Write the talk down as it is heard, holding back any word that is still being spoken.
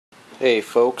Hey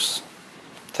folks,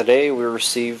 today we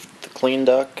received the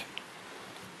CleanDeck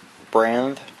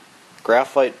brand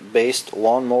graphite based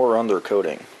lawnmower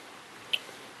undercoating,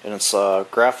 and it's a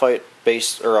graphite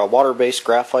based or a water based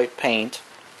graphite paint.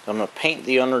 I'm going to paint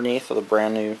the underneath of the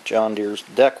brand new John Deere's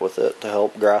deck with it to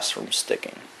help grass from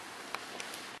sticking.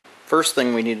 First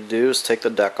thing we need to do is take the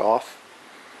deck off,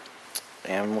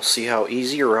 and we'll see how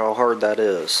easy or how hard that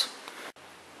is.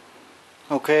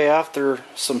 Okay, after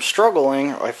some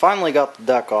struggling, I finally got the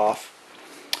deck off.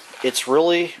 It's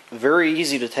really very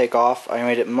easy to take off. I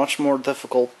made it much more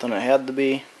difficult than it had to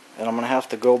be, and I'm going to have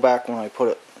to go back when I put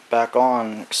it back on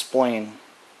and explain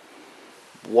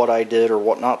what I did or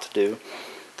what not to do.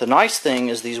 The nice thing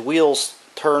is these wheels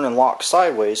turn and lock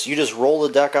sideways. You just roll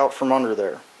the deck out from under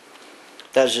there.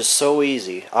 That's just so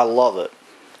easy. I love it.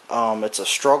 It's a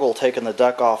struggle taking the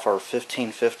deck off our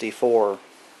 1554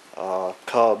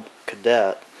 Cub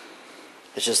Cadet.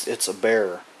 It's a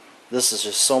bear. This is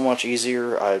just so much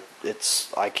easier. I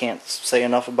can't say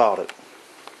enough about it.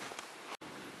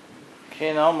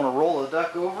 Okay, now I'm going to roll the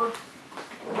deck over,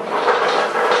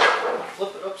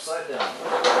 flip it upside down,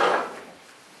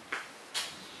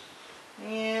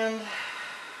 and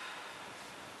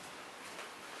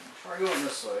try going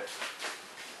this way.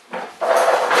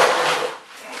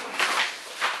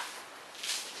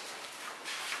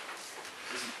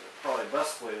 Probably the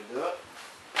best way to do it.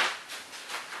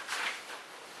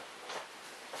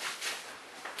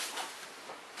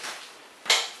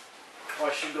 Oh,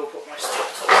 I should go put my steel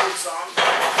toe boots on. I'm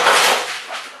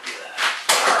not gonna do that.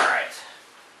 Alright.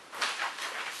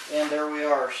 And there we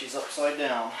are. She's upside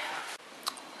down.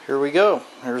 Here we go.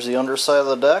 Here's the underside of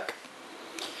the deck.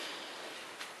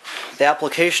 The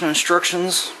application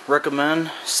instructions recommend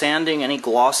sanding any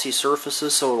glossy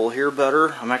surfaces so it'll adhere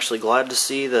better. I'm actually glad to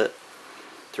see that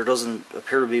there doesn't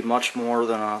appear to be much more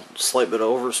than a slight bit of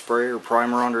overspray or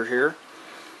primer under here.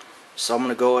 So I'm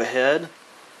going to go ahead.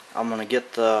 I'm going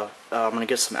to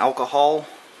get some alcohol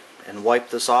and wipe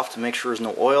this off to make sure there's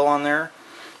no oil on there.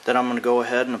 Then I'm going to go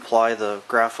ahead and apply the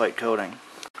graphite coating.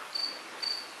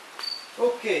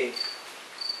 Okay,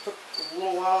 took a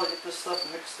little while to get this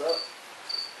stuff mixed up.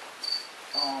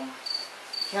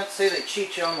 Can't say they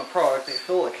cheat you on the product. They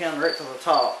fill the can right to the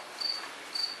top.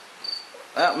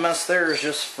 That mess there is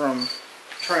just from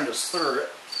trying to stir it.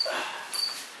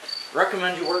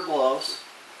 Recommend you wear gloves.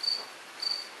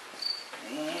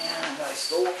 And I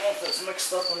still don't know if it's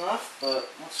mixed up enough, but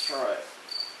let's try it.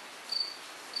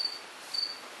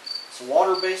 It's a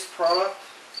water-based product.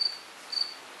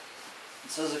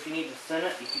 It says if you need to thin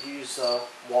it, you could use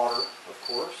water, of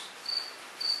course.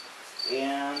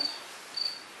 And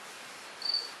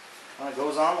kind of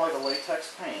goes on like a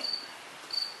latex paint.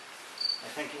 I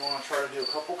think you want to try to do a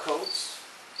couple coats.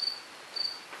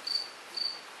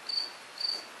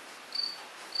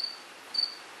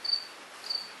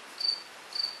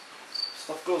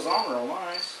 Stuff goes on real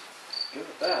nice. Give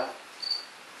it that.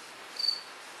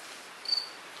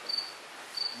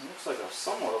 It looks like a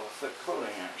somewhat of a thick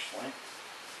coating actually.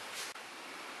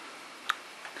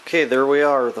 Okay, there we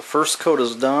are. The first coat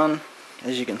is done.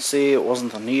 As you can see, it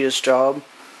wasn't the neatest job.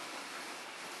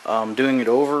 Doing it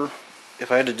over.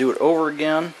 If I had to do it over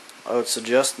again, I would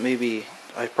suggest maybe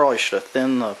I probably should have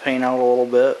thinned the paint out a little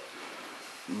bit,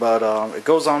 but it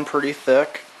goes on pretty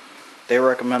thick. They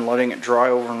recommend letting it dry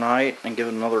overnight and give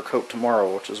it another coat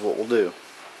tomorrow, which is what we'll do.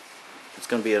 It's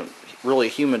going to be a really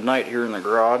humid night here in the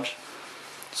garage,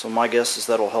 so my guess is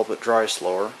that'll help it dry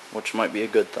slower, which might be a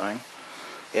good thing.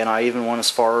 And I even went as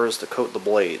far as to coat the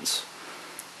blades.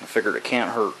 I figured it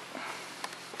can't hurt.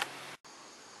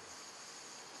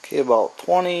 Okay, about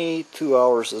 22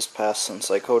 hours has passed since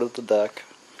I coated the deck.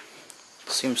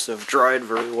 Seems to have dried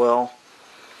very well.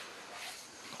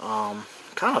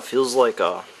 Kind of feels like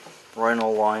a rhino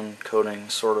line coating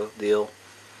sort of deal.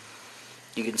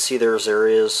 You can see there's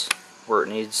areas where it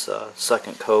needs a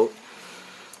second coat.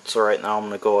 So right now I'm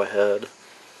going to go ahead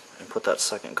and put that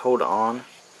second coat on.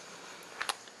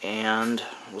 And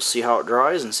we'll see how it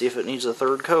dries and see if it needs a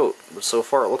third coat. But so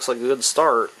far it looks like a good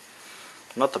start.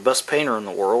 I'm not the best painter in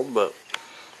the world, but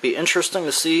it'll be interesting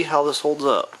to see how this holds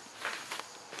up.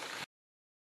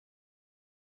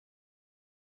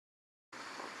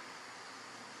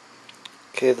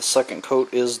 Okay, the second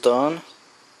coat is done.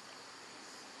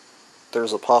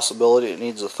 There's a possibility it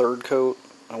needs a third coat.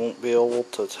 I won't be able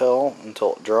to tell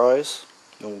until it dries,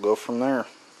 and we'll go from there.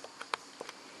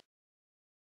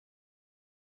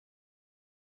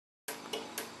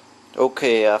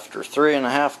 Okay, after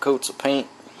 3.5 coats of paint,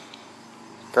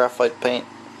 graphite paint,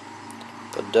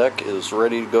 the deck is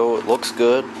ready to go. It looks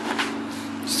good.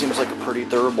 Seems like a pretty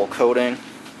durable coating.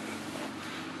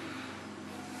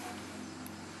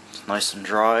 It's nice and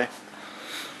dry.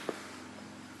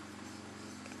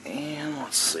 And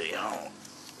let's see how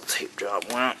the tape job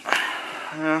went.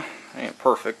 Yeah, ain't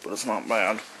perfect, but it's not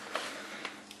bad.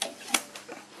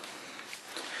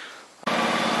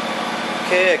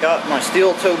 Okay, I got my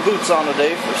steel-toe boots on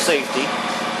today for safety.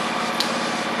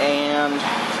 And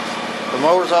the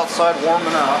mower's outside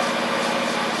warming up.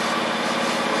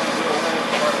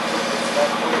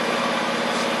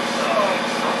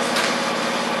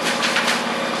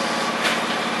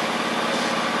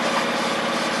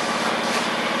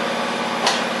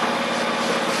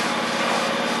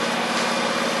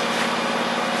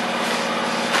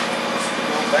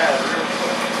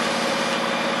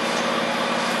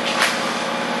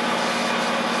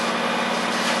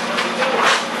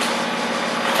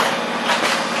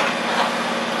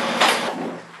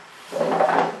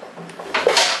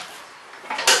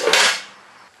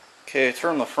 Okay,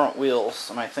 turn the front wheels,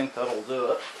 and I think that'll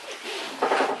do it.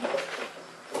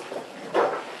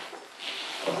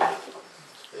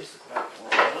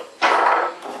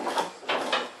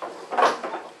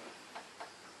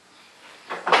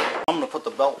 I'm going to put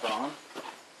the belt on.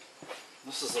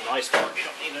 This is the nice part, you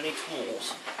don't need any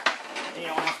tools. You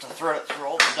don't have to thread it through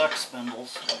all the deck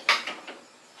spindles.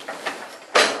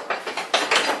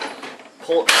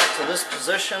 Pull it back to this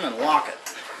position and lock it.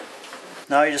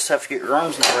 Now you just have to get your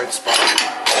arms in the right spot.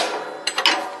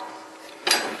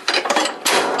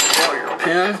 Draw your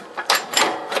pin.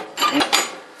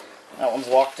 That one's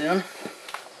locked in.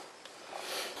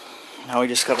 Now we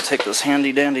just got to take this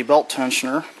handy dandy belt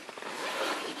tensioner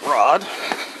rod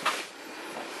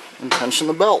and tension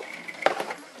the belt.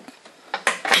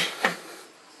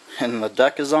 And the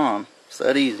deck is on. It's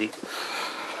that easy.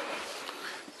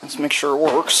 Let's make sure it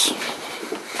works.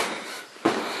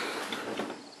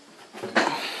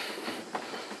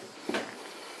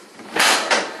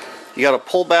 You got to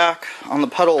pull back on the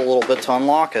pedal a little bit to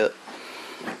unlock it.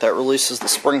 That releases the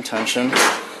spring tension.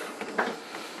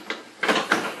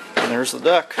 And there's the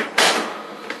deck.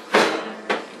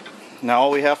 Now all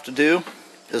we have to do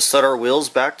is set our wheels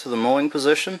back to the mowing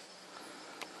position.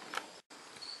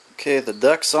 Okay, the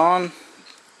deck's on.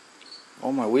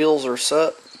 All my wheels are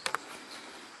set.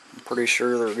 I'm pretty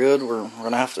sure they're good. We're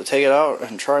going to have to take it out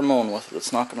and try mowing with it.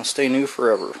 It's not going to stay new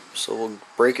forever. So we'll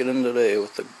break it in today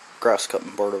with the grass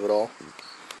cutting part of it all.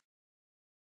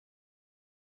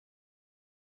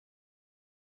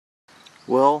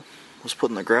 Well, was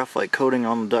putting the graphite coating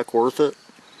on the deck worth it?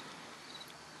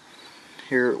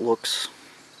 Here it looks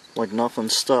like nothing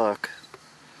stuck,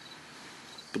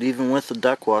 but even with the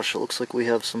deck wash it looks like we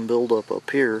have some buildup up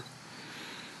here.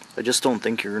 I just don't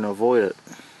think you're going to avoid it.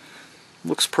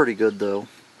 Looks pretty good though.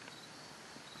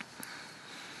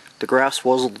 The grass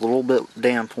was a little bit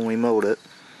damp when we mowed it.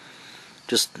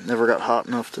 Just never got hot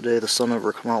enough today. The sun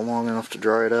never come out long enough to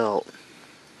dry it out.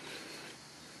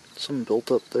 Some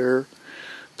built up there.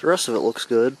 The rest of it looks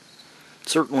good.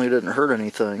 Certainly didn't hurt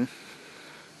anything.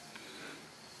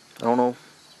 I don't know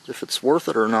if it's worth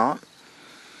it or not,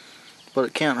 but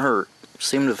it can't hurt.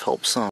 Seemed to have helped some.